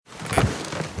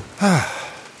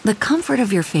The comfort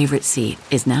of your favorite seat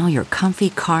is now your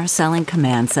comfy car selling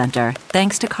command center,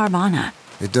 thanks to Carvana.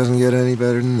 It doesn't get any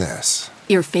better than this.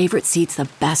 Your favorite seat's the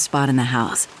best spot in the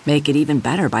house. Make it even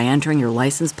better by entering your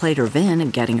license plate or VIN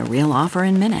and getting a real offer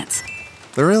in minutes.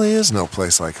 There really is no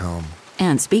place like home.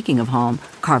 And speaking of home,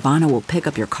 Carvana will pick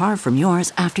up your car from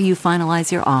yours after you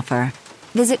finalize your offer.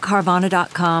 Visit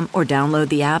Carvana.com or download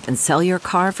the app and sell your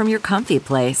car from your comfy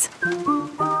place.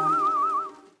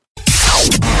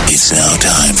 It's now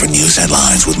time for news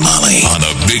headlines with Molly on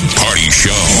the Big Party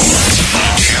Show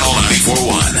on Channel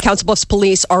 94.1. Council Bluffs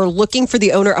police are looking for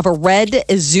the owner of a red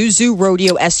Isuzu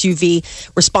Rodeo SUV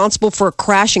responsible for a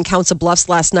crash in Council Bluffs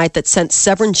last night that sent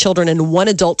 7 children and 1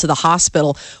 adult to the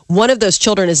hospital. One of those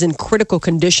children is in critical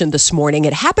condition this morning.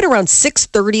 It happened around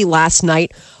 6:30 last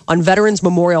night on Veterans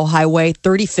Memorial Highway,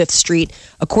 35th Street.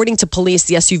 According to police,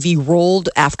 the SUV rolled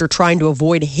after trying to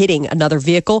avoid hitting another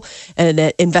vehicle, and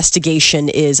an investigation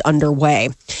is underway.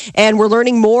 And we're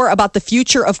learning more about the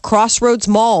future of Crossroads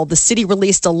Mall. The city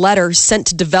released a letter sent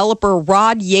to developer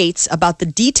Rod Yates about the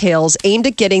details aimed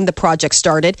at getting the project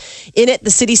started. In it,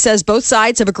 the city says both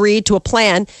sides have agreed to a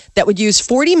plan that would use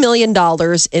 $40 million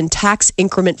in tax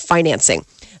increment financing.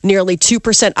 Nearly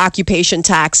 2% occupation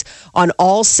tax on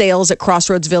all sales at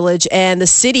Crossroads Village. And the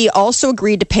city also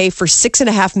agreed to pay for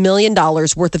 $6.5 million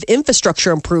worth of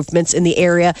infrastructure improvements in the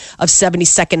area of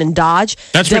 72nd and Dodge.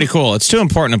 That's pretty cool. It's too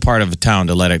important a part of a town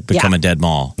to let it become a dead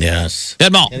mall. Yes.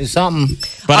 Dead mall. It is something.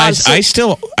 But I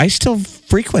still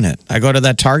frequent it. I go to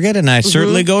that Target, and I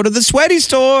certainly go to the sweaty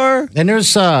store. And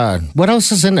there's what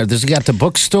else is in there? You got the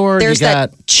bookstore. There's you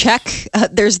got that Czech.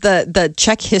 There's the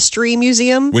Czech History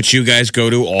Museum, which you guys go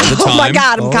to all the time. Oh my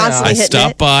God, I'm constantly I hitting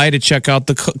stop it. by to check out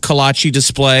the kolache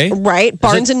display. Right,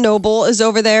 Barnes and Noble is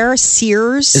over there.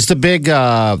 Sears. Is the big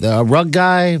rug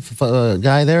guy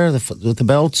there with the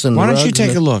belts and? Why don't you rugs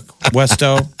take a look,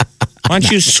 Westo? Why don't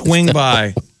you swing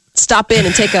by? Stop in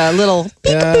and take a little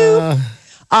peekaboo.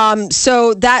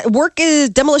 So that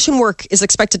demolition work is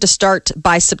expected to start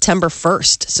by September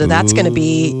 1st. So that's going to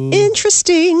be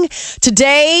interesting.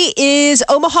 Today is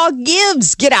Omaha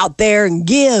Gives. Get out there and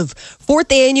give.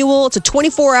 4th annual. It's a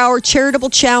 24-hour charitable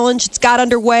challenge. It's got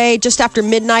underway just after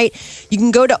midnight. You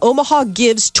can go to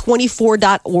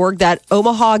omahagives24.org. That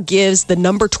Omaha Gives, the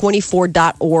number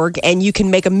 24.org. And you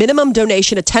can make a minimum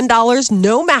donation of $10.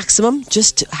 No maximum.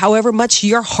 Just however much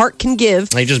your heart can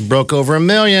give. They just broke over $1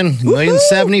 million.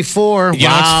 $1,074,000. You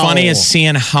know what's funny is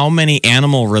seeing how many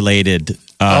animal-related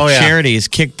charities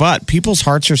kick butt. People's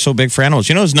hearts are so big for animals.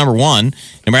 You know who's number one?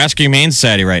 Nebraska Humane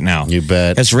Society right now. You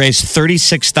bet. Has raised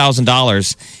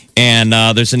 $36,000. And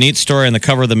there's a neat story in the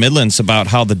cover of the Midlands about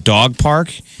how the dog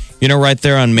park, right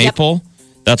there on Maple,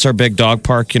 that's our big dog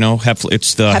park,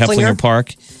 it's the Hefflinger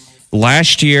Park.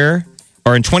 Last year,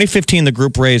 or in 2015, the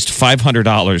group raised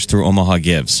 $500 through Omaha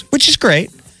Gives, which is great.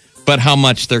 But how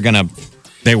much they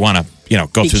want to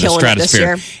go through the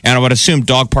stratosphere. And I would assume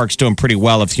Dog Park's doing pretty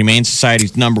well if Humane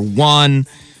Society's number one.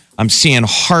 I'm seeing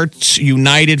Hearts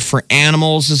United for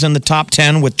Animals is in the top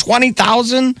 10 with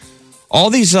 20,000. All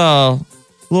these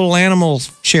little animal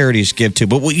charities give to,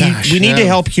 but we need to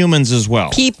help humans as well.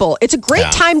 People. It's a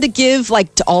great time to give,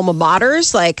 to alma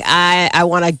maters. I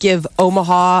want to give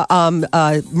Omaha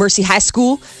Mercy High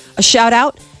School a shout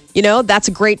out. That's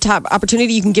a great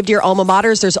opportunity you can give to your alma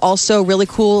maters. There's also really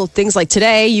cool things like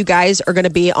today. You guys are going to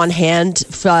be on hand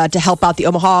to help out the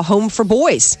Omaha Home for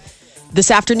Boys. This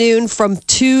afternoon from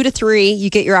 2 to 3, you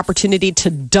get your opportunity to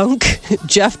dunk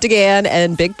Jeff DeGan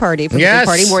and Big Party from the Big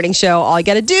Party Morning Show. All you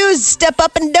got to do is step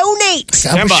up and donate.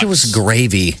 I wish it was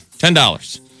gravy.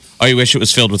 $10. Oh, you wish it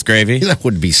was filled with gravy? That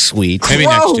would be sweet. Maybe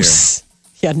next year.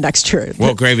 Yeah, next year.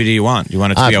 What gravy do you want? You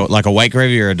want it to be like a white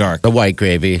gravy or a dark? A white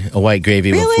gravy. A white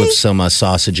gravy with some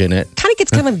sausage in it. Kind of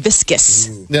gets kind of viscous.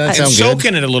 That sounds soak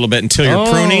in it a little bit until you're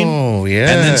pruning. Oh,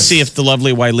 yeah. And then see if the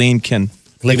lovely Wileen can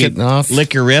lick it off.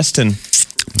 Lick your wrist and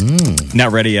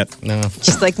not ready yet. No.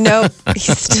 Just nope. He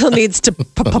still needs to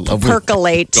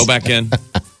percolate. Go back in.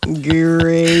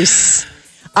 Grace.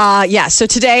 So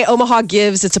today, Omaha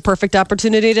Gives. It's a perfect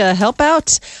opportunity to help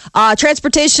out.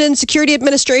 Transportation Security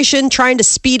Administration trying to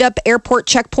speed up airport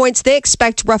checkpoints. They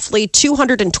expect roughly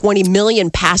 220 million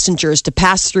passengers to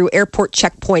pass through airport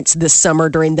checkpoints this summer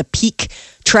during the peak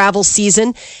travel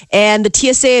season. And the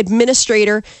TSA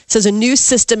administrator says a new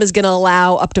system is going to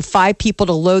allow up to 5 people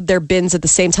to load their bins at the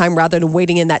same time rather than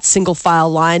waiting in that single file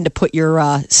line to put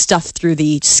your stuff through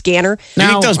the scanner. Do you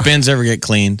think those bins ever get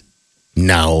cleaned?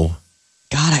 No.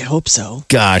 God, I hope so.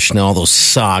 Gosh, all those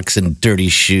socks and dirty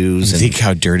shoes. Think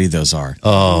how dirty those are.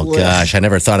 Oh, gosh. I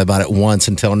never thought about it once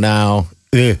until now.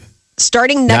 Ugh.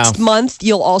 Starting next month,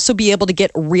 you'll also be able to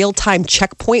get real-time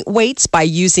checkpoint waits by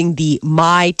using the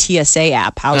My TSA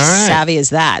app. How savvy is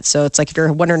that? So it's like if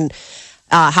you're wondering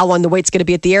how long the wait's going to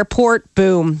be at the airport,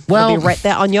 boom, it'll be right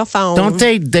there on your phone. Don't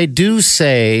they do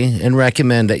say and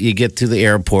recommend that you get to the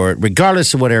airport,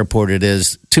 regardless of what airport it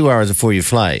is, 2 hours before your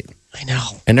flight? I know.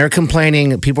 And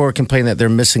people are complaining that they're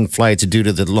missing flights due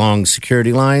to the long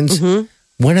security lines. Mm-hmm.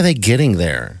 When are they getting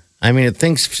there? I mean, it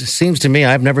seems to me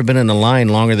I've never been in a line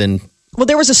longer than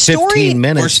there was a story. 15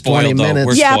 minutes, We're spoiled, 20 minutes.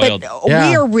 We're spoiled. But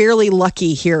we are really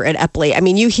lucky here at Epley. I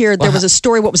mean, you hear there was a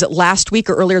story, what was it, last week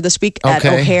or earlier this week at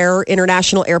O'Hare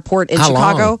International Airport in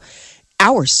Chicago? Long?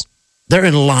 Hours. They're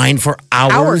in line for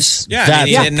hours. Yeah,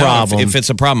 that's a problem. If it's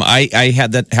a problem, I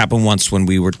had that happen once when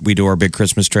we do our big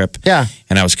Christmas trip. Yeah,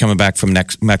 and I was coming back from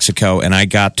Mexico, and I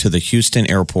got to the Houston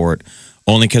airport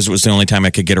only because it was the only time I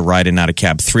could get a ride and not a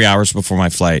cab 3 hours before my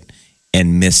flight,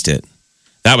 and missed it.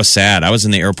 That was sad. I was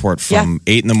in the airport from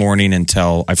 8 in the morning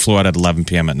until I flew out at 11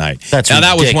 p.m. at night.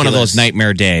 That was one of those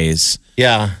nightmare days.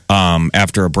 Yeah.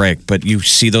 After a break, but you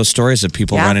see those stories of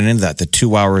people running into that. The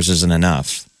 2 hours isn't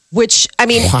enough. Which, I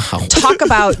mean, talk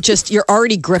about just, you're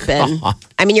already gripping.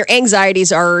 I mean, your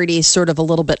anxiety's already sort of a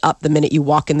little bit up the minute you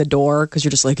walk in the door because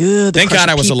you're just like, ugh. Thank God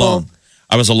I was alone.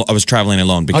 I was traveling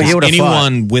alone because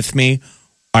anyone with me,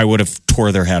 I would have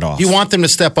tore their head off. You want them to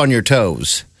step on your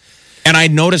toes. And I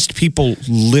noticed people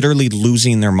literally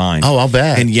losing their mind. Oh, I'll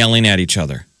bet. And yelling at each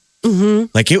other. Mm-hmm.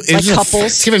 Like couples.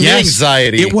 It's giving me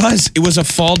anxiety. It was a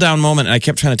fall down moment. And I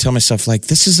kept trying to tell myself, like,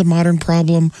 this is a modern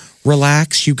problem.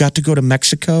 Relax. You got to go to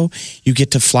Mexico. You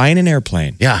get to fly in an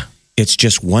airplane. Yeah. It's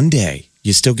just one day.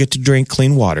 You still get to drink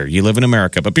clean water. You live in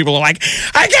America. But people are like,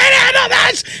 I can't handle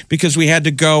this. Because we had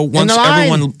to go once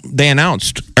they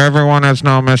announced, everyone has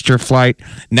now missed your flight.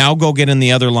 Now go get in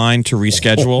the other line to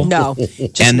reschedule. No.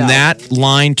 That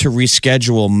line to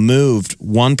reschedule moved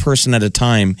one person at a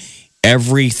time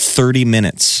every 30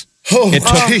 minutes. It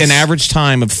took an average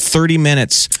time of 30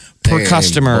 minutes per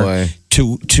customer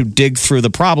to dig through the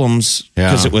problems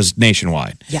because it was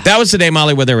nationwide. Yeah. That was the day,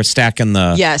 Molly, where they were stacking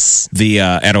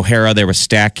at O'Hara, they were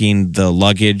stacking the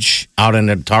luggage. Out in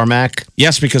the tarmac?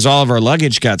 Yes, because all of our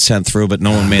luggage got sent through, but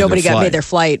nobody made their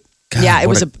flight. God, it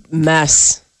was a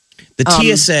mess.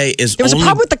 The TSA is there was a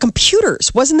problem with the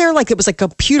computers, wasn't there? Like it was a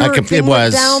computer thing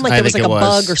went down, like there was like a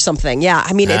bug or something. Yeah,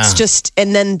 I mean it's just,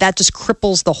 and then that just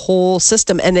cripples the whole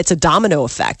system, and it's a domino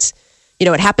effect. You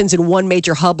know, it happens in one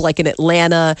major hub like in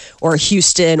Atlanta or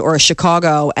Houston or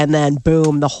Chicago, and then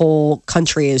boom, the whole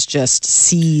country is just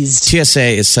seized. TSA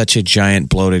is such a giant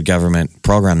bloated government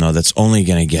program, though, that's only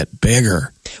going to get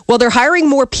bigger. Well, they're hiring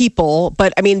more people,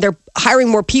 but I mean, they're hiring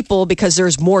more people because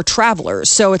there's more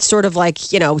travelers. So it's sort of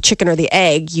like, you know, chicken or the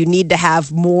egg. You need to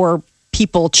have more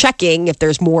people checking if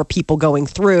there's more people going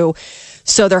through.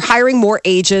 So they're hiring more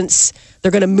agents.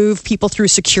 They're going to move people through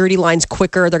security lines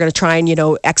quicker. They're going to try and, you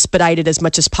know, expedite it as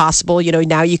much as possible. You know,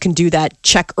 now you can do that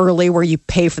check early where you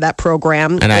pay for that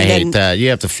program. And I hate that. You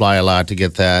have to fly a lot to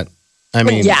get that. I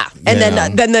mean, yeah.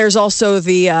 And then there's also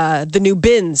the new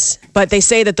bins. But they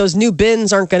say that those new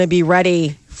bins aren't going to be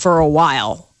ready for a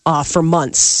while, for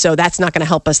months. So that's not going to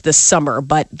help us this summer.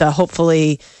 But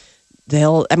hopefully they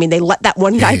let that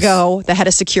one guy go, the head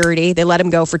of security. They let him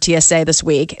go for TSA this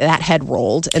week. That head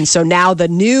rolled. And so now the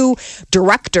new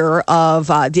director of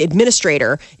the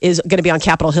administrator is going to be on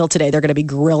Capitol Hill today. They're going to be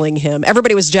grilling him.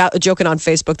 Everybody was joking on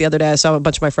Facebook the other day. I saw a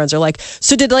bunch of my friends are like,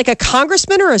 so did like a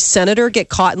congressman or a senator get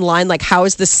caught in line? Like, how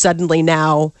is this suddenly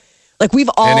now? Like we've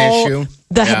all,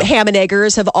 ham and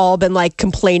eggers have all been like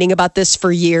complaining about this for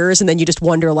years. And then you just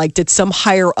wonder, like, did some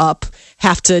higher up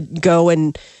have to go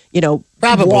and, you know,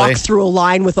 walk through a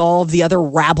line with all of the other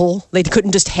rabble? They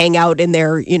couldn't just hang out in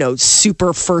their, you know,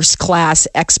 super first class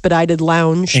expedited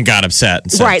lounge. And got upset.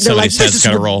 And said, right. They're like, this is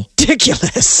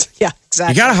ridiculous. Yeah,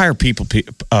 exactly. You got to hire people.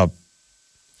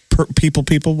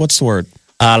 What's the word?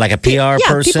 Like a PR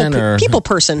person or people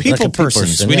person. People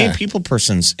persons. We need people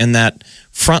persons in that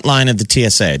front line of the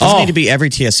TSA. It doesn't need to be every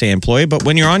TSA employee, but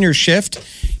when you're on your shift,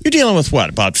 you're dealing with what?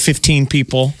 About 15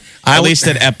 people, at least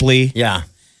at Epley. Yeah.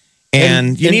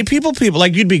 And you need people.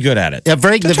 Like, you'd be good at it. Yeah,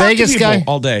 the Vegas guy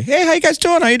all day. Hey, how you guys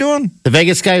doing? How you doing? The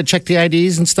Vegas guy who checked the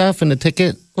IDs and stuff and the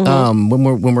ticket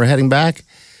when we're heading back.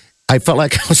 I felt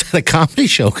like I was at a comedy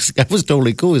show because the guy was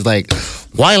totally cool. He's like,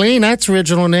 Wileen, that's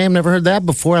original name. Never heard that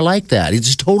before. I like that. He's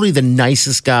just totally the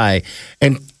nicest guy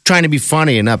and trying to be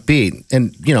funny and upbeat.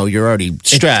 And, you know, you're already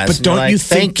stressed. But don't you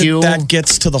think that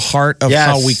gets to the heart of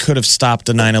how we could have stopped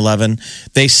a 9/11?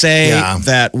 They say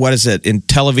that, what is it, in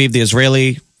Tel Aviv, the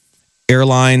Israeli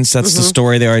airlines, that's the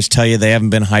story they always tell you, they haven't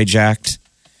been hijacked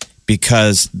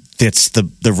because it's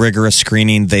the rigorous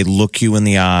screening. They look you in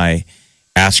the eye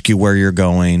ask you where you're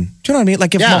going. Do you know what I mean?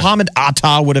 Like if Muhammad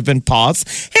Atta would have been paused.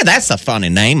 Hey, that's a funny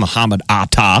name, Muhammad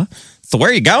Atta. So where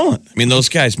are you going? I mean, those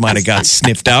guys might have got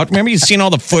sniffed out. Remember, you seen all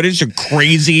the footage? They're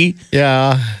crazy.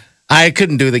 Yeah. I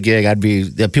couldn't do the gig. I'd be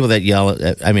the people that yell.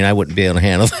 I mean, I wouldn't be able to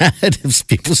handle that. If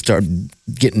people start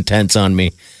getting tense on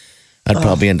me, I'd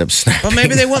probably end up snapping. Well,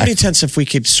 maybe they wouldn't be tense if we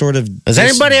could sort of. Has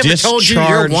anybody ever told you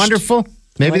you're wonderful?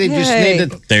 Maybe they just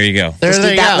need to. There you go. Just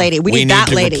need that lady. We need that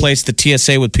lady. We need to replace the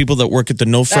TSA with people that work at the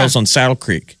No Frills on Saddle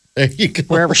Creek. There you go.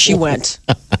 Wherever she went.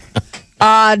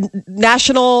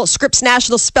 Scripps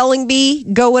National Spelling Bee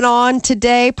going on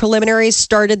today. Preliminaries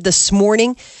started this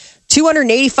morning.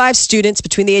 285 students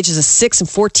between the ages of 6 and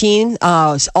 14.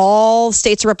 All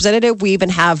states are represented. We even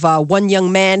have one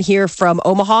young man here from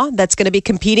Omaha that's going to be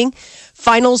competing.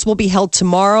 Finals will be held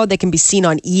tomorrow. They can be seen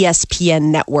on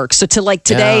ESPN Network. So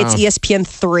today, it's ESPN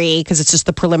 3 because it's just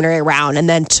the preliminary round. And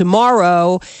then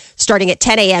tomorrow, starting at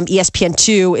 10 a.m., ESPN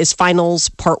 2 is Finals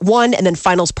Part 1. And then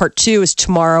Finals Part 2 is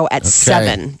tomorrow at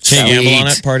 7. Can you gamble on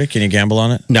it, Party? Can you gamble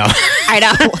on it? No. I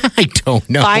know. I don't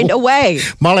know. Find a way.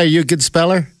 Molly, are you a good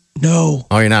speller? No.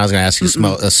 Oh, you're not. I was going to ask you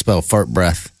to spell fart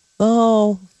breath.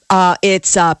 Oh.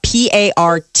 It's Party.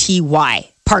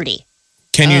 Party.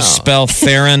 Can you spell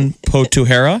Theron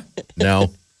Potuhera?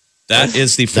 No. That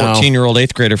is the 14-year-old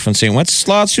 8th grader from St.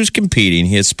 Wenceslas who's competing.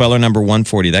 He is speller number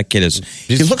 140. That kid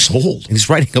he looks old. He's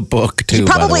writing a book, too. He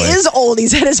probably is old.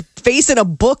 He's had his face in a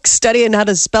book studying how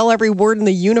to spell every word in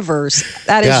the universe.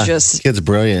 That is just... This kid's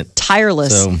brilliant.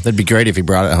 Tireless. So that'd be great if he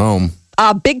brought it home.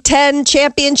 Big Ten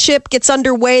championship gets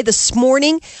underway this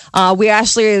morning. We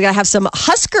actually are going to have some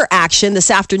Husker action this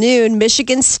afternoon.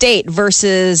 Michigan State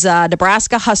versus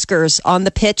Nebraska Huskers on the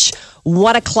pitch.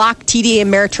 1 o'clock, TD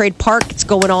Ameritrade Park. It's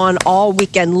going on all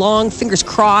weekend long. Fingers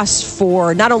crossed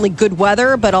for not only good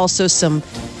weather, but also some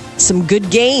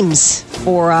good games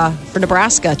for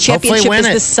Nebraska. Championship is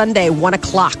this Sunday, 1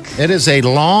 o'clock. It is a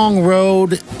long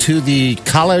road to the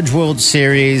College World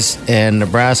Series, and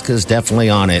Nebraska is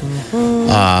definitely on it.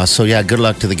 So, good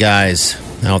luck to the guys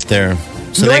out there.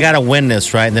 So they got to win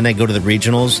this, right? And then they go to the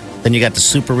regionals. Then you got the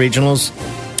super regionals.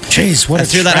 Jeez, what I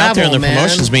threw that out there in the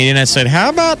promotions meeting. I said, how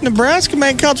about Nebraska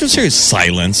making College World Series?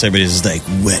 Silence. Everybody's like,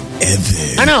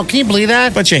 whatever. I know. Can you believe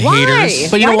that? Bunch of haters.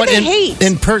 But you know what?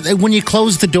 Hate? When you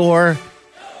close the door,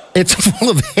 it's full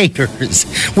of haters.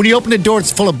 When you open the door,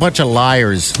 it's full of a bunch of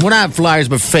liars. We're not liars,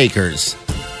 but fakers.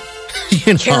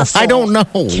 You know, Careful. I don't know.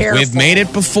 Careful. We've made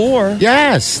it before.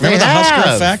 Yes, Remember the have. Husker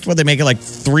effect, where they make it like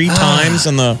 3 times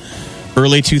in the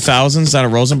early 2000s out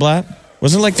of Rosenblatt?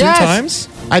 Wasn't it like 3 times?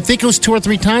 I think it was 2 or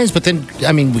 3 times, but then,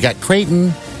 we got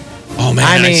Creighton. Oh,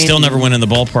 man, I still never went in the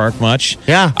ballpark much.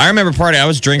 Yeah. I remember, Party, I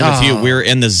was drinking with you. We were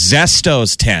in the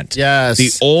Zestos tent. Yes.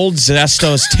 The old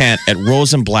Zestos tent at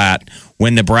Rosenblatt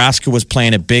when Nebraska was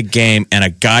playing a big game and a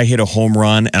guy hit a home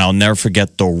run, and I'll never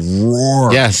forget the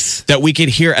roar that we could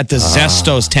hear at the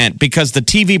Zestos tent because the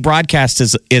TV broadcast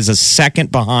is a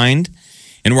second behind.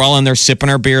 And we're all in there sipping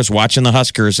our beers, watching the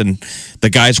Huskers, and the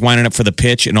guy's winding up for the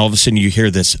pitch, and all of a sudden you hear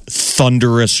this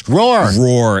thunderous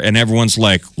roar, and everyone's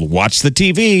like, watch the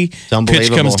TV.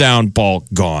 Pitch comes down, ball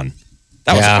gone.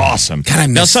 That was awesome. God,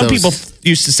 now, some people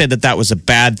used to say that was a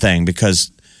bad thing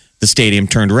because the stadium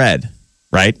turned red,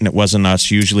 right? And it wasn't us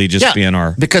usually just being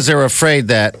our... Because they're afraid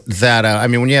that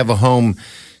when you have a home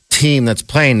team that's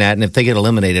playing that, and if they get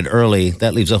eliminated early,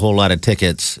 that leaves a whole lot of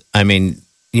tickets.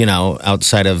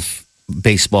 Outside of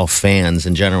baseball fans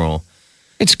in general.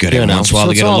 It's good every once in a while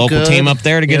to get a local team up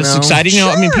there to get us excited.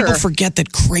 People forget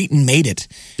that Creighton made it.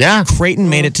 Yeah. Creighton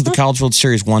made it to the College World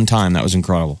Series one time. That was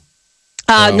incredible.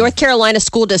 North Carolina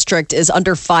School District is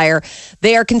under fire.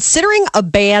 They are considering a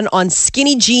ban on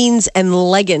skinny jeans and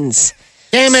leggings.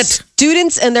 Damn it.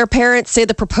 Students and their parents say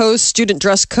the proposed student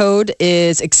dress code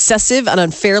is excessive and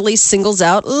unfairly singles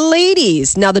out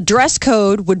ladies. Now, the dress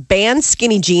code would ban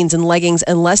skinny jeans and leggings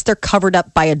unless they're covered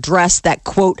up by a dress that,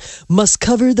 quote, must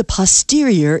cover the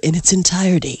posterior in its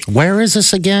entirety. Where is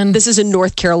this again? This is in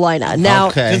North Carolina. Now,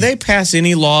 did they pass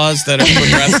any laws that are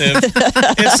progressive?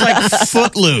 It's like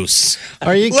Footloose.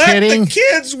 Are you kidding? Let the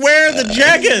kids wear the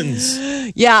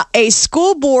jeggings. Yeah, a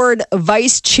school board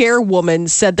vice chairwoman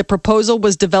said the proposal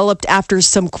was developed after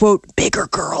some, quote, bigger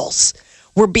girls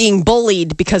were being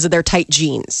bullied because of their tight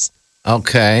jeans.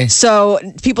 Okay. So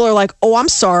people are like, oh, I'm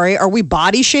sorry. Are we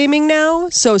body shaming now?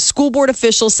 So school board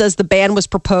official says the ban was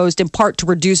proposed in part to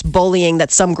reduce bullying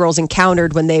that some girls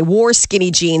encountered when they wore skinny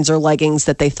jeans or leggings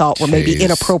that they thought were maybe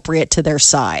inappropriate to their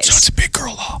size. So it's a big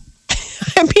girl law.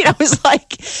 I was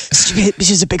like,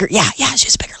 she's a bigger,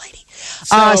 she's a bigger lady.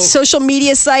 Social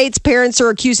media sites, parents are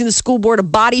accusing the school board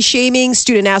of body shaming.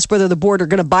 Student asked whether the board are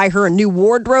going to buy her a new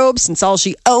wardrobe since all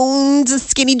she owns is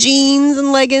skinny jeans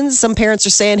and leggings. Some parents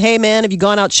are saying, hey, man, have you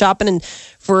gone out shopping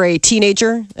for a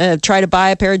teenager? Try to buy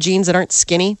a pair of jeans that aren't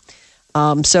skinny.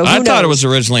 I thought it was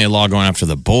originally a law going after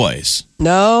the boys.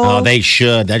 No. Oh, they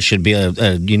should. That should be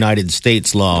a United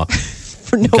States law.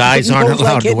 Guys no aren't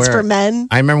allowed to wear for men.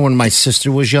 I remember when my sister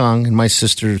was young, and my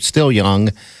sister's still young.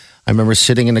 I remember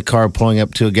sitting in the car pulling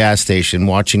up to a gas station,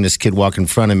 watching this kid walk in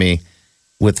front of me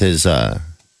with his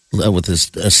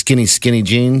skinny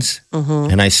jeans.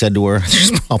 Mm-hmm. And I said to her,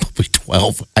 she's probably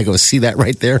 12. I go, see that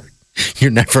right there?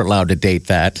 You're never allowed to date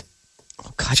that.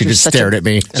 Oh, God, she just stared at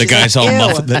me. The guy's all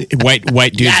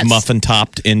white dude's muffin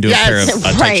topped into a pair of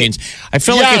tight jeans. I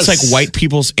feel like it's like white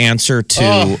people's answer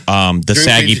to the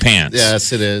saggy pants.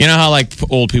 Yes, it is. You know how like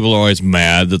old people are always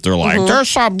mad that they're like, there's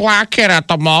some black kid at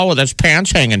the mall with his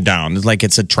pants hanging down. It's like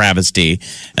it's a travesty.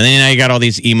 And then now you got all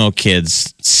these emo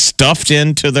kids stuffed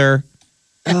into their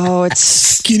it's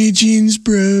skinny jeans,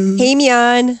 bro. Hey,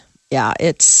 man. Yeah,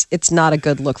 it's not a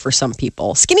good look for some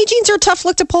people. Skinny jeans are a tough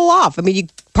look to pull off. I mean,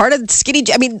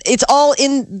 it's all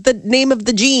in the name of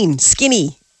the jean,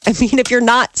 skinny. I mean, if you're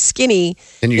not skinny,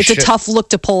 it's a tough look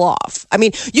to pull off. I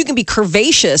mean, you can be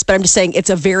curvaceous, but I'm just saying it's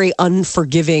a very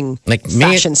unforgiving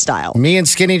fashion style. Me and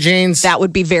skinny jeans? That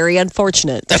would be very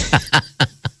unfortunate.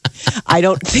 I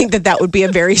don't think that would be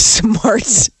a very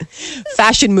smart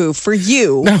fashion move for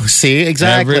you. No, see,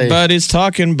 exactly. Everybody's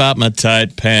talking about my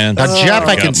tight pants. Now, Jeff,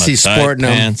 I can see sporting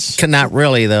them. Not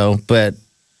really, though, but...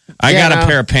 I got a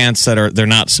pair of pants they're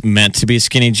not meant to be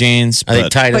skinny jeans. Are they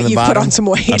tight on the bottom? But you put on some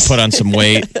weight. I put on some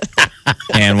weight.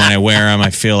 And when I wear them,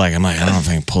 I feel like, I don't know if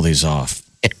I can pull these off.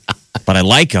 But I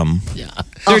like them. Yeah.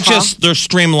 They're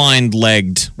streamlined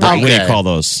legged. What do you call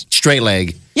those? Straight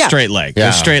leg. Yeah. Straight leg. Yeah.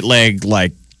 They're straight leg,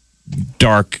 like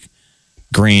dark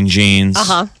green jeans.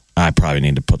 I probably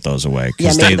need to put those away.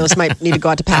 Yeah, maybe those might need to go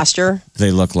out to pasture. They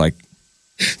look like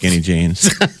skinny jeans.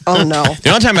 Oh, no. The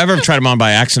only time I've ever tried them on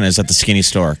by accident is at the skinny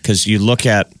store. Because you look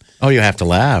at... Oh, you have to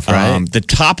laugh, right? The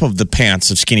top of the pants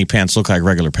of skinny pants look like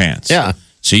regular pants. Yeah.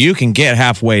 So you can get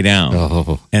halfway down.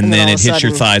 And then it hits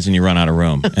your thighs and you run out of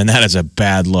room. And that is a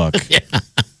bad look.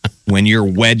 When you're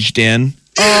wedged in...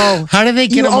 Oh, how do they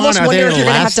get them on? Are they if you're going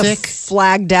to have to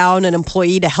flag down an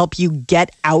employee to help you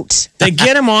get out? They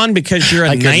get them on because you're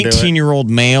a 19-year-old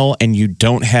male and you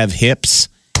don't have hips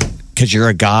because you're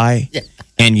a guy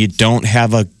and you don't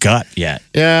have a gut yet.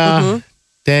 Yeah. Mm-hmm.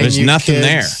 There's nothing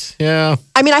there. Yeah.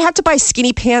 I mean, I have to buy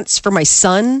skinny pants for my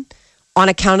son on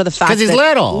account of the fact that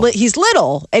he's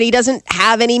little and he doesn't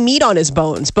have any meat on his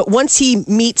bones. But once he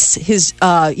meets his,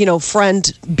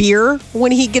 friend Beer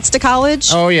when he gets to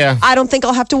college, I don't think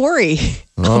I'll have to worry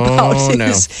about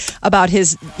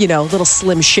his, little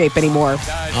slim shape anymore.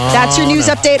 That's your news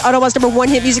update on Omaha's number one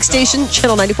hit music station,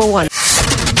 Channel 94.1.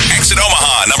 Exit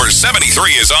Omaha, number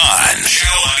 73 is on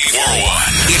Channel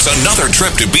 94.1. It's another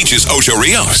trip to Beaches Ocho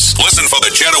Rios. Listen for the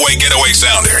Jetaway Getaway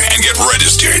Sounder and get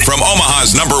registered from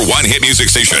Omaha's number one hit music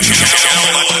station, Channel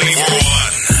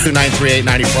 94.1.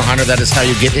 293-9400. That is how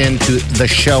you get into the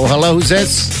show. Hello, who's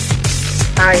this?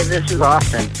 Hi, this is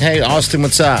Austin. Hey, Austin,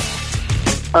 what's up?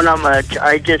 Oh, not much.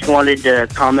 I just wanted to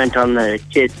comment on the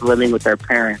kids living with their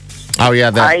parents. Oh,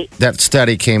 yeah, that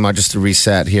study came out, just to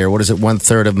reset here. What is it,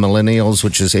 1/3 of millennials,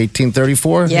 which is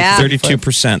 1834? Yeah.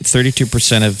 32%.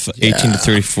 32% of 18 to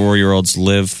 34-year-olds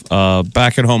live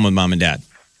back at home with mom and dad.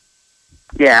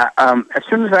 Yeah. As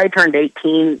soon as I turned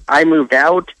 18, I moved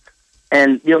out.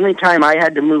 And the only time I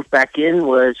had to move back in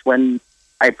was when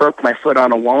I broke my foot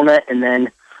on a walnut. And then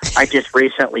I just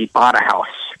recently bought a house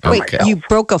for myself. You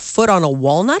broke a foot on a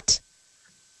walnut?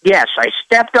 Yes, I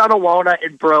stepped on a walnut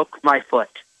and broke my foot.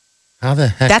 How the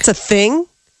heck? That's a thing?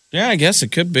 Yeah, I guess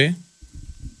it could be.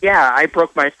 Yeah, I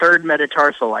broke my third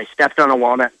metatarsal. I stepped on a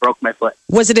walnut, broke my foot.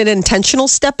 Was it an intentional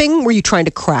stepping? Were you trying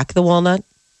to crack the walnut?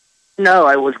 No,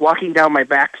 I was walking down my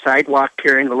back sidewalk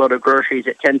carrying a load of groceries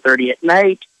at 10:30 at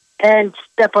night and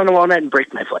step on a walnut and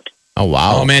break my foot. Oh,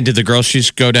 wow. Oh, man, did the groceries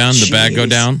go down? The bag go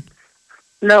down?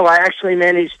 No, I actually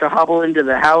managed to hobble into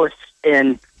the house,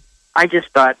 and I just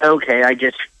thought, okay, I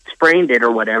just sprained it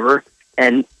or whatever,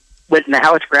 and went in the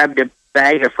house, grabbed a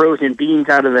bag of frozen beans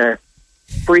out of the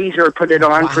freezer, put it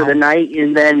on for the night,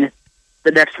 and then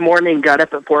the next morning got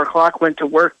up at 4 o'clock, went to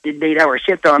work, did an 8-hour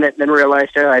shift on it, and then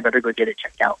realized, I better go get it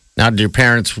checked out. Now, did your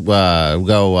parents go,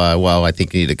 well, I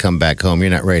think you need to come back home. You're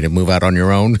not ready to move out on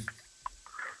your own?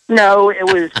 No, it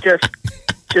was just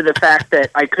to the fact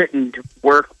that I couldn't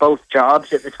work both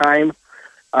jobs at the time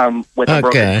with a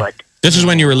broken foot. This is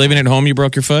when you were living at home, you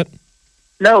broke your foot?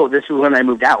 No, this was when I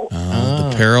moved out.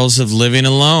 The perils of living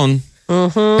alone.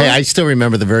 Hey, I still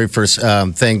remember the very first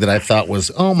thing that I thought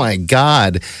was, oh my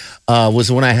God,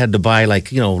 was when I had to buy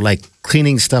like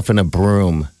cleaning stuff in a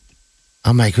broom.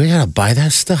 I'm like, we gotta buy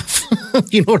that stuff.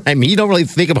 You know what I mean? You don't really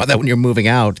think about that when you're moving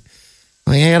out.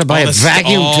 Like, I gotta buy a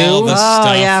vacuum too.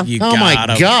 Yeah. Oh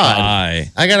my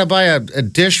God! I gotta buy a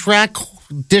dish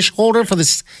holder for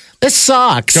this. This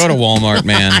sucks. Go to Walmart,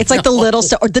 man. It's like the little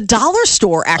store, or the dollar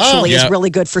store actually is really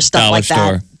good for stuff like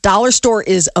that. Dollar store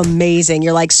is amazing.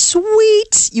 You're like,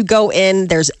 sweet. You go in,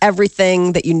 there's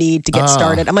everything that you need to get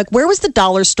started. I'm like, where was the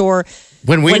dollar store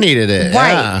when we needed it?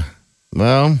 Right. Yeah.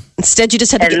 Well, instead you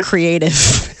just had to get creative.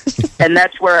 And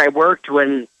that's where I worked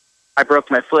when I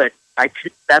broke my foot.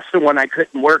 That's the one I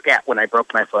couldn't work at when I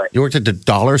broke my foot. You worked at the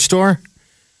dollar store?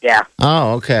 Yeah.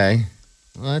 Oh, okay.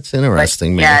 Well, that's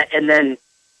interesting, man. Yeah, and then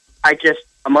I just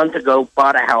a month ago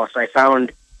bought a house. I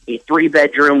found a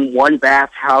 3-bedroom,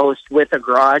 1-bath house with a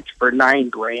garage for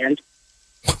 $9,000.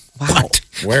 Wow.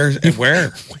 Where?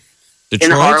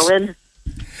 In Harlan.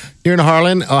 You're in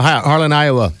Harlan? Oh, Harlan,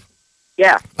 Iowa.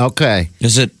 Yeah. Is Okay.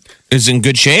 it in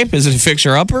good shape? Is it a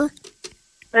fixer-upper?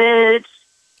 It's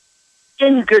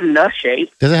in good enough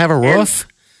shape. Does it have a roof?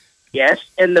 Yes,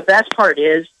 and the best part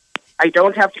is I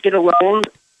don't have to get a loan,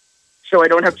 so I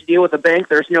don't have to deal with a bank.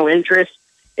 There's no interest.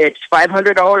 It's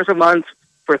 $500 a month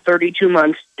for 32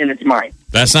 months, and it's mine.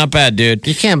 That's not bad, dude.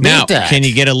 You can't beat that. Can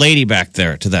you get a lady back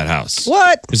there to that house?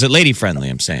 What? Is it lady-friendly,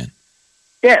 I'm saying?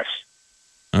 Yes.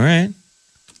 All right.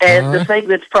 And the thing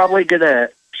that's probably going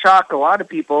to shock a lot of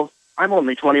people, I'm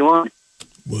only 21.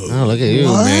 Whoa. Oh, look at you,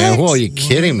 man. Whoa, are you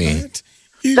kidding me?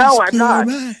 No, I'm not.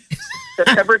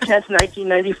 September 10th,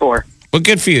 1994. Well,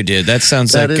 good for you, dude. That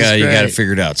sounds like you got it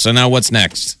figured out. So now what's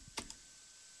next?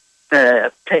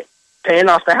 Paying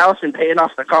off the house and paying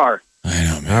off the car. I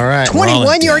know, man. All right.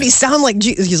 21, you already sound like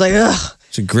Jesus. He's like, ugh.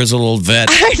 It's a grizzled old vet.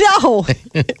 I know.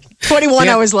 21,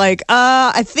 I was like,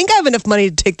 I think I have enough money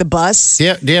to take the bus.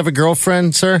 Do you have a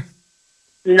girlfriend, sir?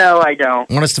 No, I don't.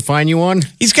 Want us to find you one?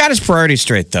 He's got his priorities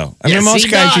straight, though. I mean,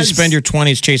 most guys, you spend your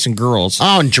 20s chasing girls.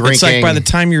 Oh, and drinking. It's like by the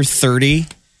time you're 30,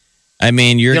 I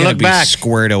mean, you're going to be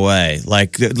squared away.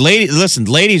 Like,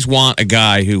 ladies want a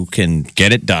guy who can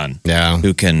get it done. Yeah.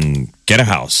 Who can get a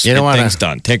house, get things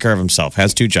done, take care of himself,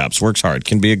 has 2 jobs, works hard,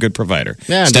 can be a good provider.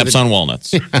 Yeah, steps on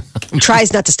walnuts.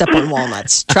 Tries not to step on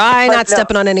walnuts. Try not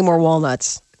stepping on any more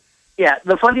walnuts. Yeah,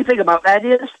 the funny thing about that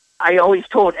is I always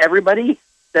told everybody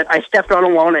that I stepped on a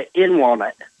walnut in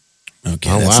Walnut. Okay,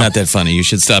 that's not that funny. You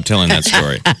should stop telling that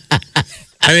story. I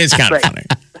mean, it's kind of funny.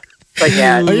 But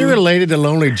yeah. Are you related to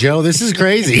Lonely Joe? This is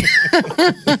crazy.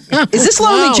 Is this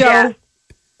Lonely Joe? Yeah.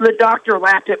 The doctor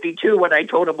laughed at me, too, when I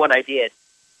told him what I did.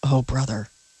 Oh, brother.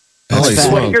 You want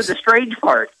to hear the strange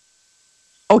part?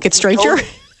 Oh, it gets stranger?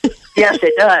 Yes,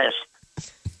 it does.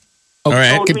 All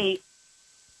right.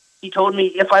 He told me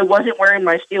if I wasn't wearing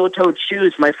my steel-toed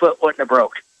shoes, my foot wouldn't have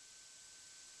broke.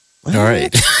 All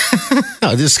right.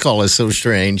 Oh, this call is so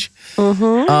strange.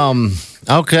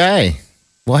 Mm-hmm. Okay.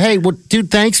 Well, hey, dude,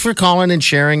 thanks for calling and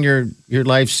sharing your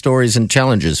life stories and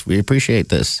challenges. We appreciate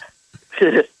this.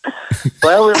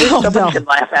 Well, at least somebody can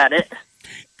laugh at it.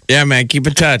 Yeah, man, keep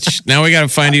in touch. Now we got to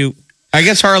find you. I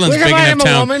guess Harlan's big enough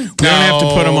town. We don't have to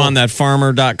put him on that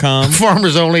farmer.com.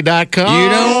 Farmersonly.com. You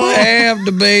don't have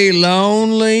to be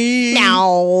lonely.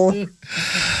 No.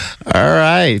 All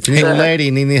right. If you need a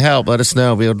lady, need any help, let us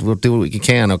know. We'll do what we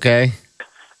can, okay?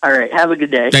 All right. Have a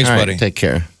good day. Thanks, All right, buddy. Take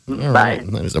care. All Bye. Right.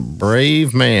 That was a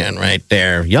brave man right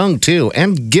there. Young, too,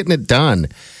 and getting it done.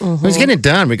 He's getting it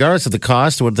done, regardless of the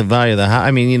cost or what the value of the house.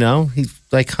 I mean, he's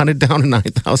like hunted down a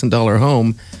 $9,000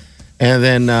 home and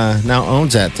then now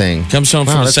owns that thing. Comes home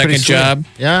from a second job.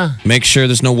 Yeah. Makes sure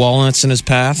there's no walnuts in his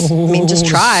path. I mean, just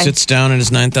try. Sits down in his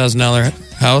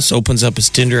 $9,000 house, opens up his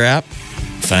Tinder app.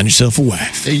 Find yourself a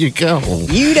wife. There you go.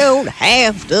 You don't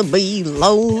have to be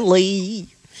lonely.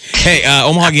 Hey,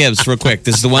 Omaha Gives, real quick.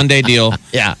 This is the one-day deal.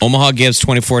 Yeah.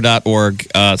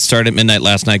 OmahaGives24.org. Started at midnight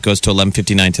last night, goes to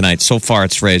 11:59 tonight. So far,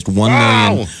 it's raised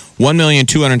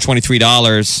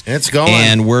 $1,223. It's going.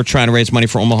 And we're trying to raise money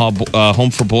for Omaha Home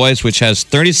for Boys, which has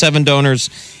 37 donors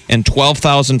and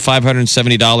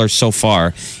 $12,570 so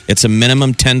far. It's a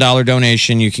minimum $10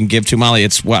 donation you can give to Molly.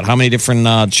 It's what? How many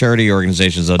different charity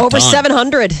organizations? Over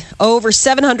 700. Over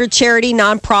 700 charity,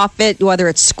 nonprofit, whether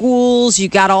it's schools, you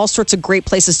got all sorts of great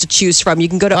places to choose from. You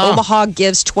can go to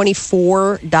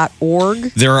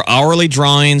OmahaGives24.org. There are hourly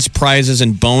drawings, prizes,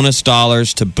 and bonus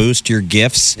dollars to boost your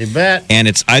gifts. You bet. And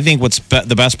I think what's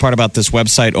the best part about this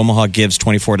website,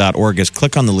 OmahaGives24.org, is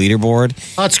click on the leaderboard.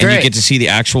 Oh, it's and great. you get to see the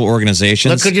actual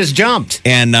organizations. Look who just jumped.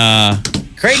 And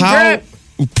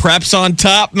Prep's on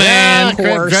top, man.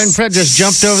 Yeah, Prep just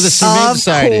jumped over the Civic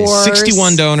Society.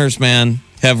 61 donors, man.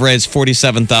 have raised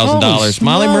 $47,000.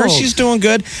 Molly Mercy's doing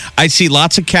good. I see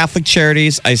lots of Catholic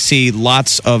charities. I see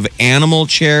lots of animal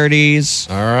charities.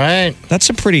 All right. That's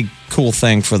a pretty cool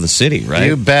thing for the city, right?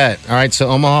 You bet. All right, so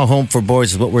Omaha Home for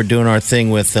Boys is what we're doing our thing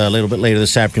with. A little bit later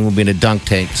this afternoon, we'll be in a dunk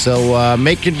tank. So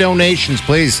make your donations,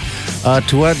 please,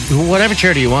 to whatever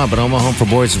charity you want. But Omaha Home for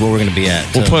Boys is where we're going to be at.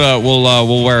 We'll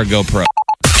we'll wear a GoPro.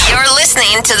 You're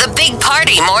listening to the Big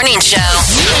Party Morning Show.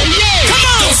 Come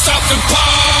on! Don't stop the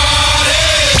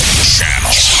party!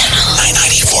 Channel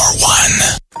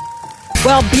 94.1.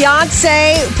 Well,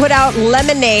 Beyonce put out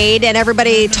Lemonade, and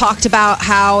everybody talked about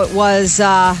how it was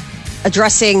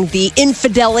addressing the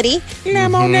infidelity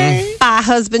by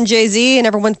husband Jay-Z. And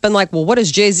everyone's been like, well, what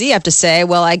does Jay-Z have to say?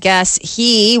 Well, I guess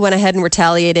he went ahead and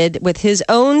retaliated with his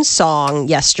own song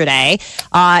yesterday,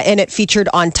 and it featured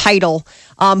on Tidal.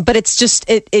 But it's just,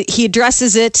 he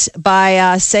addresses it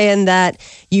by saying that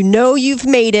you've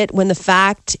made it when the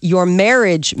fact your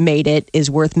marriage made it is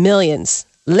worth millions.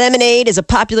 Lemonade is a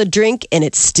popular drink, and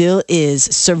it still is.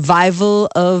 Survival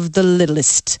of the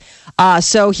littlest.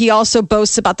 So he also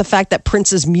boasts about the fact that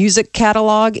Prince's music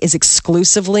catalog is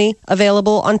exclusively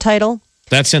available on Tidal.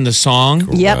 That's in the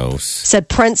song? Yep. Gross. Said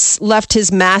Prince left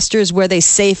his masters where they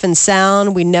safe and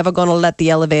sound. We never gonna let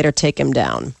the elevator take him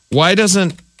down. Why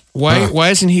isn't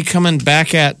he coming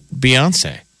back at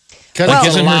Beyonce? Like,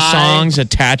 isn't her songs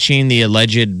attaching the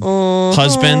alleged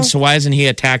husband? So why isn't he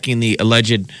attacking the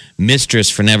alleged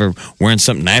mistress for never wearing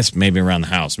something nice, maybe around the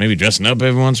house, maybe dressing up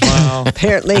every once in a while?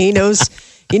 Apparently, he knows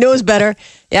better.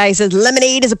 Yeah, he says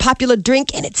lemonade is a popular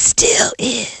drink, and it still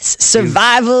is.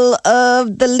 Survival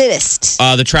of the littlest.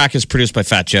 The track is produced by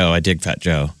Fat Joe. I dig Fat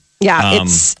Joe. Yeah,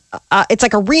 it's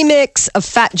like a remix of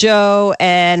Fat Joe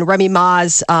and Remy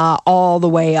Ma's All the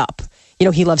Way Up.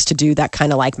 He loves to do that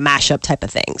kind of like mashup type of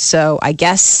thing. So I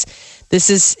guess this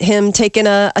is him taking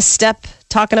a step,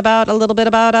 talking about a little bit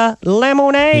about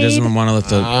Lemonade. He doesn't want to let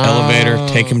the elevator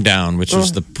take him down, which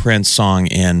was the Prince song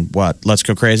in what? Let's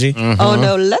Go Crazy? Mm-hmm. Oh,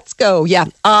 no, let's go. Yeah.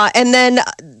 And then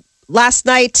last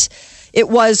night, it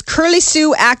was Curly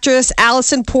Sue actress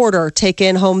Allison Porter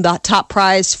taking home the top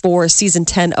prize for season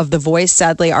 10 of The Voice.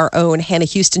 Sadly, our own Hannah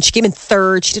Houston. She came in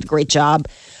third. She did a great job.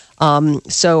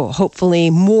 So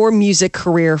hopefully more music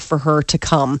career for her to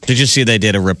come. Did you see they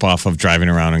did a ripoff of Driving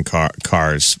Around in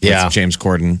Cars with James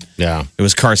Corden? Yeah. It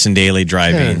was Carson Daly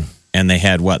driving, and they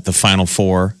had, the Final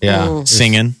Four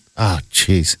singing? Oh,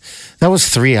 jeez. That was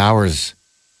 3 hours.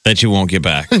 That you won't get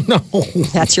back. No.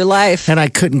 That's your life. And I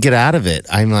couldn't get out of it.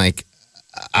 I'm like,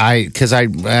 because I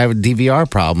have a DVR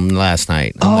problem last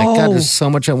night. I'm like, God, there's so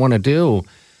much I want to do.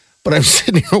 But I'm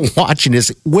sitting here watching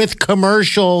this with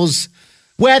commercials.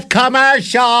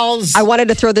 I wanted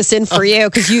to throw this in for you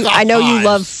because I know you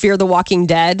love Fear the Walking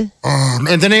Dead.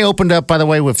 And then they opened up, by the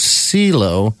way, with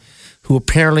CeeLo, who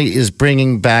apparently is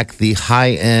bringing back the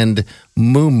high-end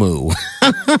Moo Moo.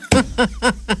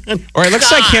 Or it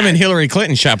looks like him and Hillary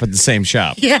Clinton shop at the same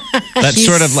shop. Yeah. That's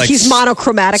sort of like... He's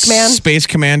monochromatic, man. Space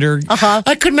Commander. Uh-huh.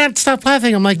 I could not stop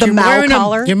laughing. I'm like, you're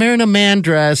wearing a man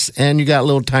dress, and you got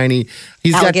little tiny...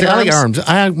 He's alligator got arms.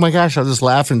 Oh, my gosh, I was just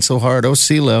laughing so hard. Oh,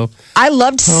 CeeLo. I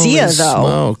loved Sia, though.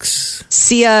 Smokes.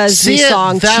 Sia's new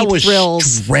song, that Cheap was Thrills.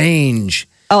 Strange.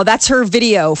 Oh, that's her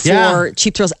video for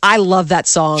Cheap Thrills. I love that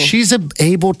song. She's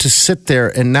able to sit there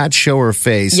and not show her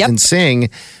face and sing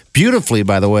beautifully,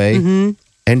 by the way. Mm-hmm.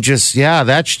 And just,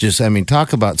 that's just,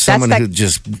 talk about someone who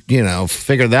just,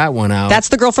 figured that one out. That's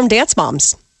the girl from Dance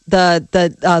Moms,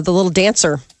 the little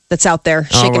dancer that's out there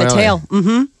shaking a tail.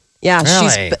 Mm-hmm. Yeah,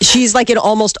 really? she's like in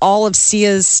almost all of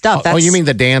Sia's stuff. Oh, you mean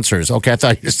the dancers? Okay, I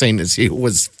thought you were saying that Sia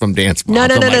was from Dance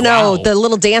Moms. No. Wow. The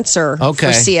little dancer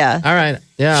for Sia. All right,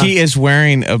 yeah. He is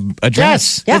wearing a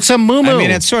dress. Yes, it's a muumuu.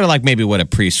 It's sort of like maybe what a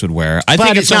priest would wear. I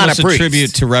think it's not almost a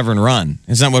tribute to Reverend Run.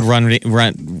 Isn't that what Reverend Run from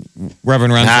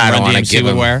Run DMC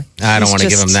would wear? I don't want to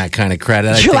give him that kind of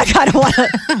credit. You're like, I don't want to.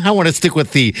 I want to stick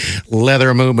with the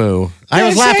leather muumuu. I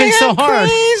was laughing so hard.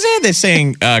 Crazy. They're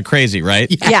saying crazy,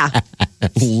 right? Yeah.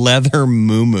 Leather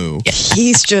muumuu.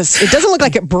 He's just, it doesn't look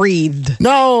like it breathed.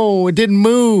 No, it didn't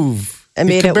move.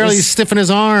 He could barely stiffen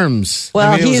his arms.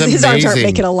 Well, his arms aren't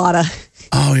making a lot of.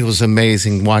 Oh, it was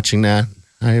amazing watching that.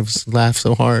 I laughed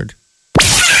so hard. Don't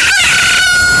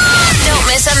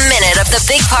miss a minute of the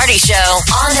Big Party Show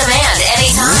on demand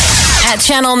anytime at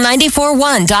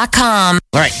channel941.com.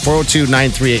 All right,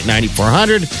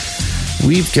 402-938-9400.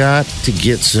 We've got to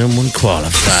get someone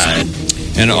qualified.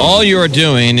 And all you're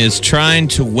doing is trying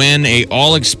to win a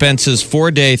all-expenses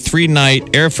 4-day,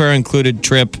 3-night, airfare included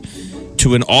trip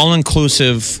to an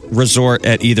all-inclusive resort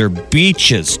at either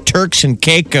Beaches, Turks and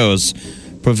Caicos,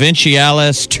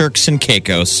 Provinciales, Turks and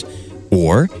Caicos,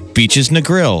 or Beaches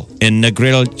Negril in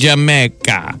Negril,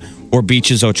 Jamaica, or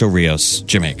Beaches Ocho Rios,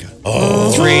 Jamaica.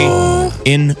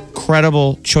 Three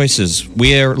incredible choices.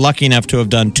 We are lucky enough to have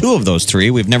done two of those three.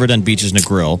 We've never done Beaches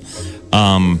Negril,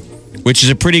 which is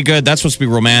a pretty good, that's supposed to be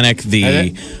romantic.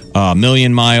 The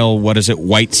Million Mile,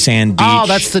 White Sand Beach. Oh,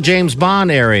 that's the James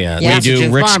Bond area. Yeah. We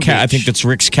do Rick's I think that's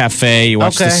Rick's Cafe. You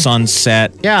watch the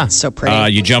sunset. Yeah. So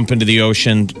pretty. You jump into the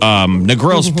ocean.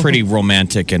 Negril's pretty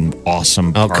romantic and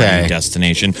awesome party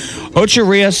destination. Ocho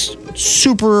Rios,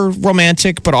 super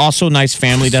romantic, but also nice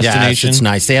family destination. Yes, it's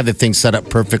nice. They have the thing set up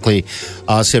perfectly.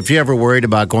 So if you're ever worried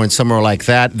about going somewhere like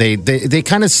that, they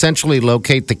kind of centrally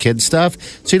locate the kids stuff,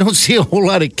 so you don't see a whole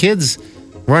lot of kids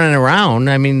running around.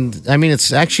 I mean,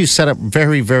 it's actually set up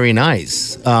very, very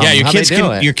nice.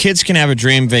 Your kids can have a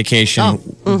dream vacation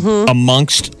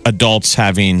amongst adults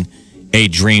having a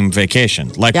dream vacation.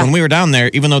 Like when we were down there,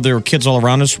 even though there were kids all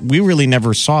around us, we really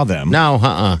never saw them.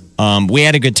 No, we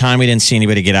had a good time. We didn't see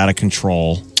anybody get out of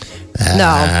control.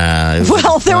 No.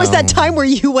 Well, there was that time where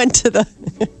you went to the.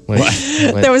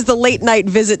 There was the late night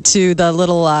visit to the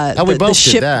little. We both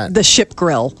did that. The ship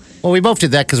grill. Well, we both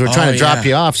did that because we're trying to drop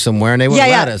you off somewhere, and they wouldn't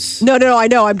let us. No, I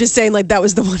know. I'm just saying, like, that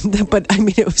was the one. But I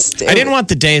mean, it was. I didn't want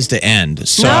the days to end.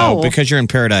 So because you're in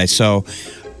paradise, so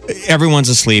everyone's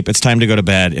asleep. It's time to go to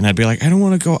bed, and I'd be like, I don't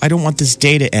want to go. I don't want this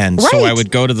day to end. Right. So I would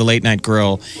go to the late night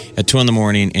grill at 2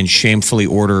 a.m. and shamefully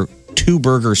order 2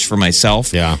 burgers for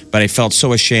myself. Yeah. But I felt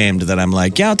so ashamed that I'm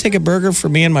like, I'll take a burger for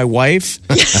me and my wife.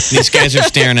 These guys are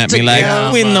staring at me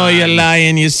like, we know you're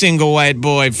lying, you single white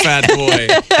boy, fat boy.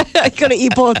 I'm going to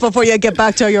eat both before you get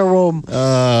back to your room.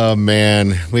 Oh,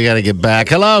 man. We got to get back.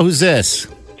 Hello, who's this?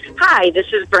 Hi, this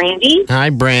is Brandy. Hi,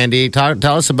 Brandy.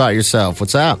 Tell us about yourself.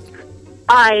 What's up?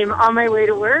 I'm on my way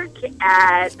to work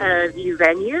at a View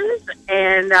Venues,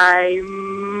 and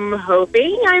I'm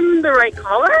hoping I'm the right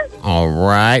caller. All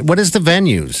right. What is the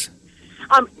venues?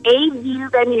 A View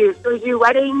Venues. So we do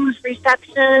weddings,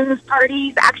 receptions,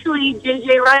 parties. Actually,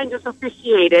 JJ Ryan just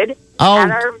officiated at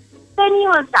our venue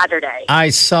on Saturday.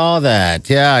 I saw that.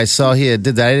 Yeah, I saw he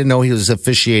did that. I didn't know he was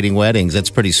officiating weddings. That's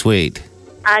pretty sweet.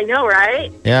 I know, right?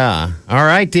 Yeah. All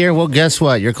right, dear. Well, guess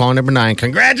what? You're calling number 9.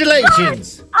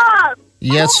 Congratulations.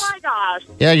 Yes. Oh, my gosh.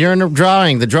 Yeah, you're in the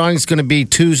drawing. The drawing's going to be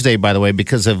Tuesday, by the way,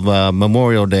 because of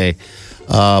Memorial Day.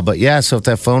 But yeah, so if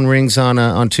that phone rings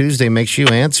on Tuesday, make sure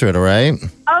you answer it, all right?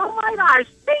 Oh, my gosh.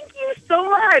 Thank you so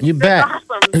much. You bet. That's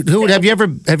awesome. Who have you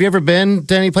ever been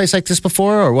to any place like this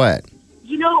before, or what?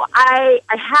 You know, I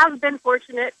have been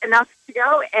fortunate enough to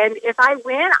go, and if I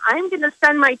win, I'm going to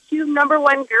send my 2 number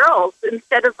 1 girls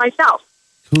instead of myself.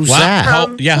 Who's that?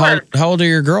 How old are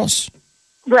your girls?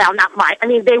 Well, not mine. I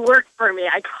mean, they work for me.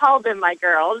 I call them my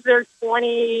girls. They're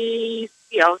 20,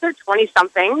 they're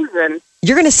 20-somethings. And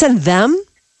you're going to send them?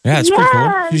 Yeah, it's pretty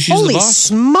cool. She's Holy the boss.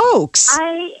 smokes.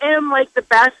 I am like the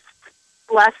best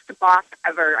blessed boss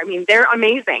ever. I mean, they're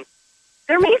amazing.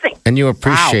 They're amazing. And you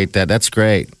appreciate that. That's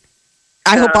great.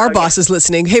 I hope our boss is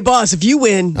listening. Hey, boss, if you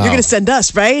win, you're going to send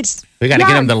us, right? We got to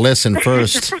get him to listen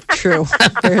first. True.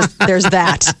 There's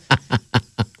that.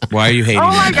 Why are you hating? Oh,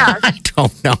 my gosh. I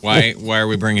don't know. Why are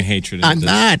we bringing hatred into this?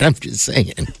 not. I'm just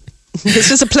saying.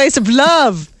 This is a place of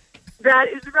love. That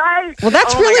is right. Well,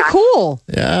 that's really cool.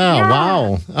 Yeah,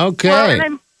 wow. Okay. Well,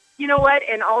 and you know what?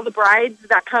 And all the brides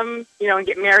that come, and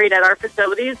get married at our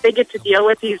facilities, they get to deal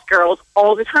with these girls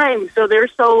all the time. So they're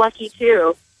so lucky,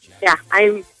 too. Yeah,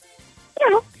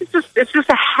 it's just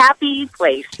a happy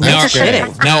place.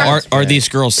 Now, are these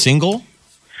girls single?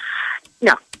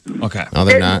 No. Okay. No,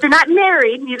 they're not. They're not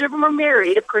married. Neither of them are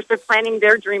married. Of course, they're planning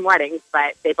their dream weddings,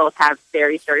 but they both have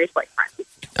very serious boyfriends.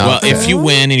 Well, if you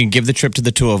win and you give the trip to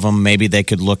the 2 of them, maybe they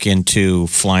could look into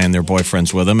flying their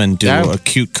boyfriends with them and do a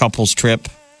cute couples trip.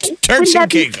 Turks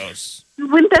and Caicos.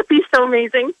 Wouldn't that be so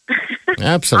amazing?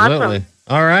 Absolutely. Awesome.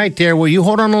 All right, dear. Well, you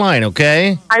hold on the line,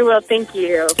 okay? I will. Thank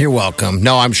you. You're welcome.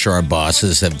 No, I'm sure our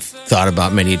bosses have thought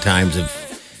about many times of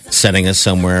sending us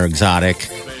somewhere exotic.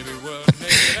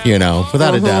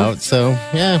 Without a doubt. So,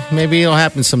 yeah, maybe it'll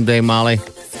happen someday, Molly.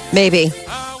 Maybe.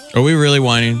 Are we really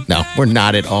whining? No, we're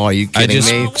not at all. Are you kidding me?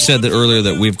 I just said that earlier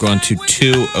that we've gone to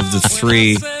 2 of the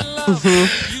 3.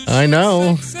 I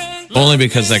know. Only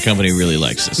because that company really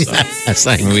likes us. Yes,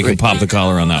 we can pop the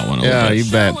collar on that one a little bit.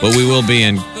 You bet. But we will be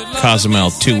in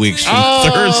Cozumel 2 weeks from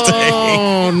Thursday.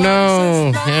 Oh,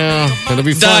 no. Yeah, it'll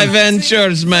be fun.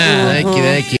 Adventures, man.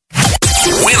 Thank you.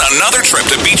 Win another trip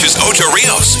to Beaches Ocho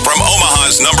Rios from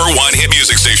Omaha's number 1 hit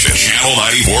music station, Channel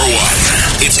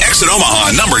 94.1. It's Exit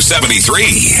Omaha number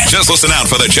 73. Just listen out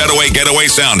for the Jetaway Getaway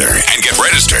Sounder and get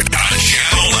registered on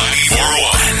Channel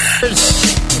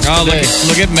 94.1. Oh,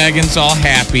 look at Megan's all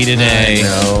happy today. I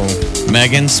know.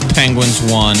 Megan's Penguins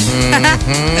won.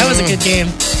 That was a good game.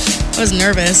 I was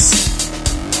nervous.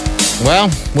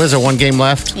 Well, was there one game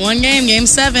left? One game, game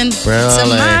 7. Really?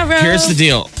 Tomorrow. Here's the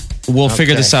deal. We'll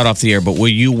figure this out off the air, but will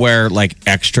you wear like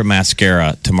extra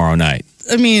mascara tomorrow night?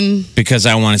 I mean, because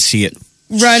I want to see it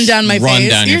run down my face. Run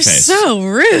down your You're face. so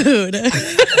rude.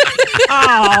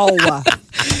 Ow.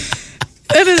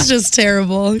 That is just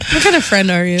terrible. What kind of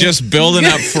friend are you? Just building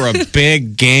up for a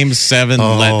big Game 7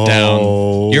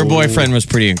 letdown. Your boyfriend was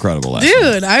pretty incredible last night.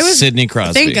 Dude, I was Sidney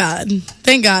Crosby.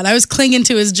 Thank God. I was clinging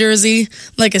to his jersey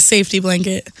like a safety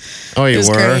blanket. Oh, you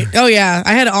were? Great. Oh yeah,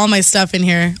 I had all my stuff in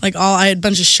here. I had a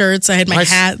bunch of shirts. I had my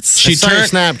hats. She turned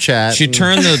Snapchat. She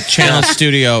turned the channel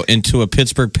studio into a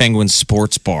Pittsburgh Penguins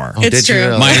sports bar. It's true.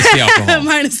 Really? Minus the alcohol.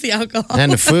 Minus the alcohol.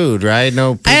 And the food, right?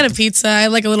 No. I had a pizza. I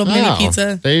had like a little mini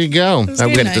pizza. There you go. was I'll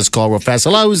good get night. this call real fast.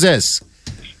 Hello, who's this?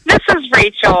 This is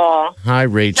Rachel. Hi,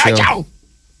 Rachel.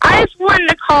 I just wanted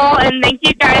to call and thank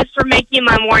you guys for making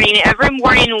my morning every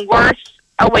morning worth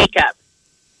a wake up.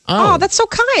 Oh, that's so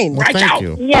kind. Well, thank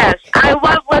you. Yes, I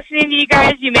love listening to you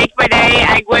guys. You make my day.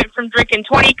 I went from drinking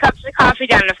 20 cups of coffee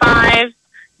down to 5.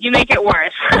 You make it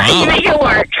worse. Wow. You make it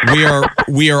work.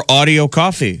 We are audio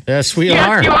coffee. Yes, we yes,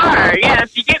 are. you are.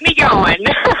 Yes, you get me going.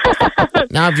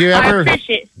 Now, have you I ever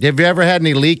appreciate had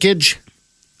any leakage?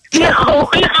 No,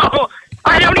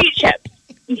 I don't eat chips.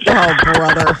 Oh,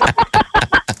 brother.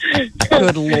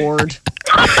 Good Lord.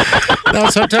 No,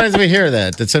 sometimes we hear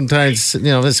that. That sometimes,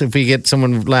 if we get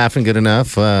someone laughing good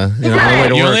enough, on the way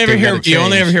to You work, you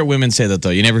only ever hear women say that though.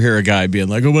 You never hear a guy being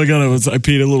like, "Oh my god, I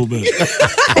peed a little bit."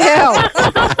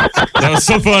 That was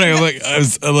so funny. I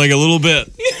was like a little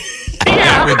bit.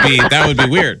 That would be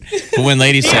weird. But when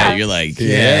ladies say it, you're like,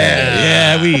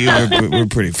 we're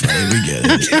pretty funny. We get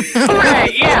it.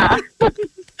 Right, yeah.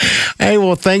 Hey,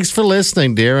 well, thanks for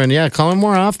listening, dear. And call him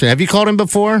more often. Have you called him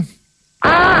before?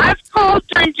 I've called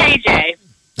during JJ.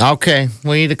 Okay.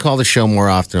 We need to call the show more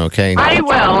often, okay? I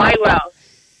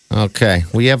will. Okay.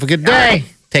 Well, you have a good day.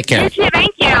 Take care. You too,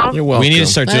 thank you. You're welcome. We need to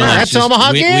start doing that. That's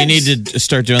Omaha we Gibbs. need to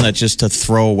start doing that just to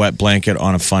throw a wet blanket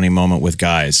on a funny moment with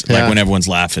guys. Yeah. Like when everyone's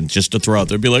laughing, just to throw out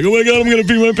there, be like, "Oh my god, I'm gonna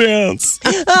pee my pants."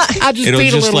 I just It'll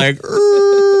beat just a little. like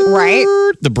Right?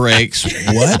 the brakes.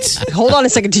 What? Hold on a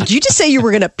second. Did you just say you were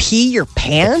going to pee your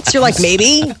pants? You're like,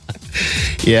 maybe.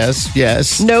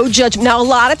 Yes. No judgment. Now, a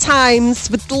lot of times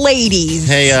with the ladies.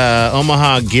 Hey,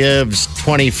 Omaha Gives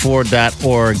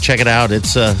 24.org. Check it out.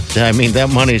 It's that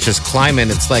money is just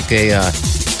climbing. It's like a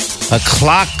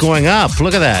clock going up.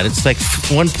 Look at that. It's like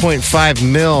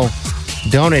 1.5 mil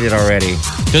donated already.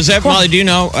 Does that, Molly, do you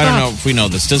know? I don't know if we know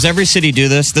this. Does every city do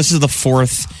this? This is the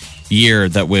 4th year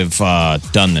that we've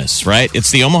done this, right?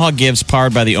 It's the Omaha Gives,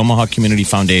 powered by the Omaha Community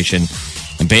Foundation.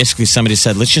 And basically somebody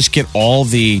said, let's just get all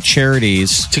the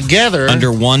charities together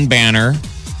under one banner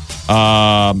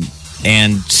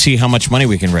and see how much money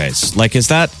we can raise. Like, is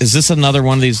this another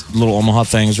one of these little Omaha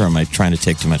things, or am I trying to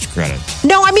take too much credit?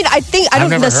 No, I mean, I don't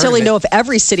necessarily heard of it. know if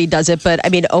every city does it, but I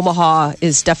mean, Omaha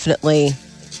is definitely,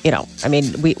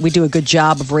 we do a good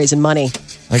job of raising money.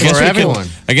 I guess For everyone.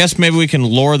 I guess maybe we can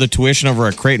lower the tuition over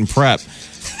at Creighton Prep.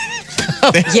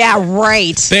 Yeah,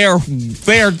 right. They are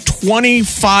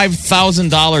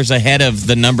 $25,000 ahead of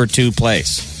the number 2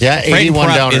 place. Yeah, Creighton 81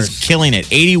 Prep donors. is killing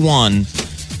it. 81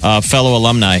 fellow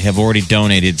alumni have already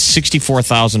donated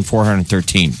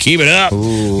 $64,413. Keep it up,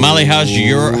 Molly.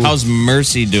 How's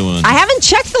Mercy doing? I haven't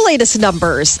checked the latest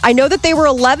numbers. I know that they were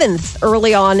 11th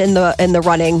early on in the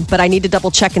running, but I need to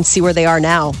double check and see where they are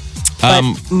now. But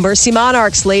Mercy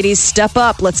Monarchs, ladies, step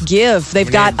up. Let's give.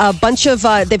 They've got a bunch of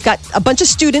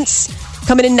students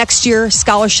coming in next year,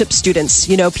 scholarship students.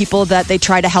 People that they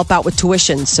try to help out with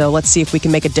tuition. So let's see if we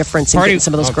can make a difference in getting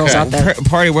some of those girls out there.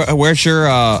 Party, where's your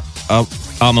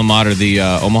alma mater, the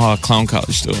Omaha Clown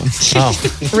College, doing? Oh,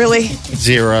 Really,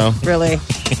 0. really.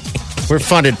 We're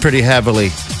funded pretty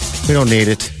heavily. We don't need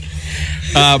it.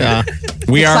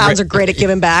 Clowns are great at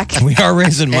giving back. We are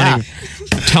raising money.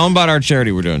 Tell them about our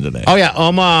charity we're doing today. Oh, yeah.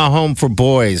 Omaha Home for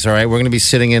Boys. All right. We're going to be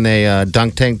sitting in a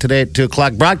dunk tank today at 2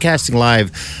 o'clock, broadcasting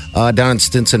live down in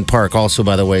Stinson Park, also,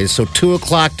 by the way. So 2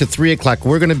 o'clock to 3 o'clock,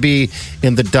 we're going to be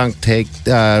in the dunk tank.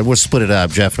 We'll split it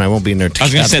up, Jeff, and I won't be in there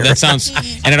together. I was going to say, that sounds,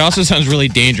 and it also sounds really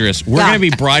dangerous. We're going to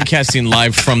be broadcasting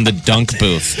live from the dunk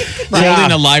booth,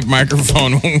 holding a live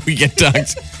microphone when we get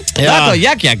dunked. Yeah. Local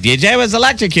Yak Yak DJ was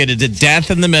electrocuted to death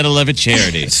in the middle of a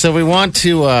charity. So we want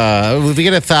to, if we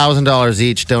get $1,000 each,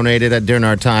 each donated during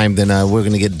our time, then we're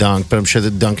going to get dunked. But I'm sure the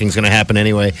dunking's going to happen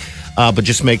anyway. But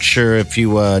just make sure if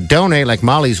you donate, like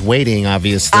Molly's waiting,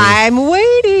 obviously. I'm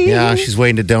waiting. Yeah, she's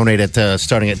waiting to donate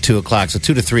starting at 2 o'clock. So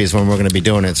 2 to 3 is when we're going to be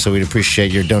doing it. So we'd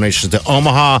appreciate your donations to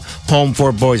Omaha Home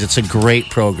for Boys. It's a great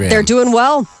program. They're doing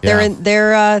well. Yeah.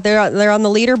 They're on the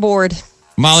leaderboard.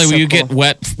 Molly, will you get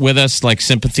wet with us, like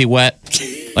sympathy wet?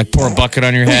 Like pour a bucket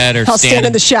on your head or I'll stand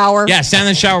in the shower. Yeah, stand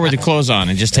in the shower with your clothes on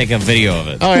and just take a video of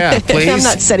it. Oh, yeah, please. I'm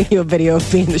not sending you a video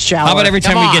of me in the shower. How about every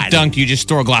time we get dunked, you just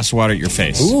throw a glass of water at your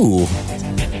face? Ooh.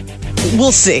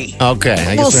 We'll see.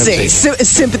 Okay. We'll see.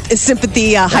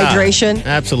 Sympathy, hydration.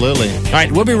 Absolutely. All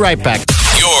right, we'll be right back.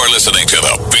 You're listening to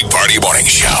the Big Party Morning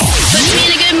Show. Puts me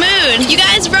in a good mood. You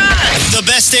guys rock. The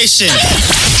best station.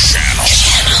 Channel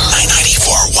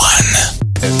 94.1.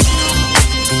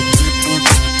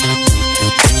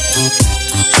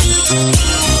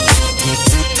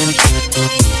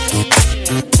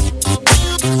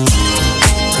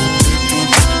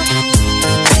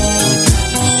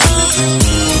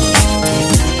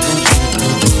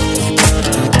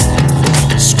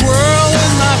 Squirrel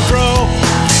in my fro.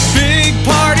 Big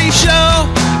party show.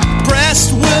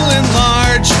 Breast will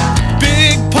enlarge.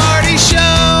 Big party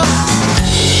show.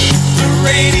 The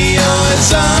radio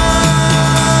is on.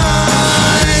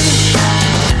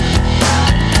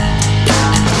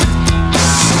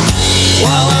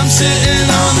 While I'm sitting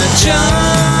on the john.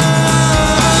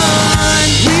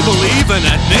 We believe in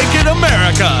a naked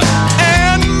America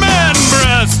and man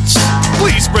breasts.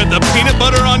 Please spread the peanut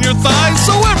butter on your thighs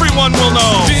so everyone will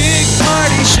know. Big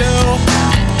party show.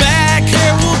 Back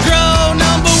hair will grow.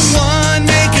 Number one,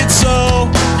 make it so.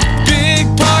 Big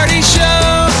party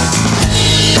show.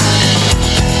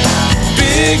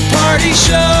 Big party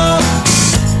show.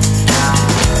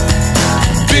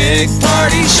 Big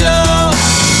party show.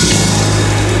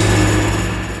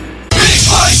 Big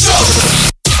party show.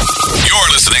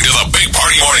 You're listening to the Big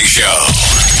Party Morning Show.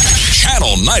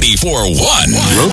 Channel 94.1.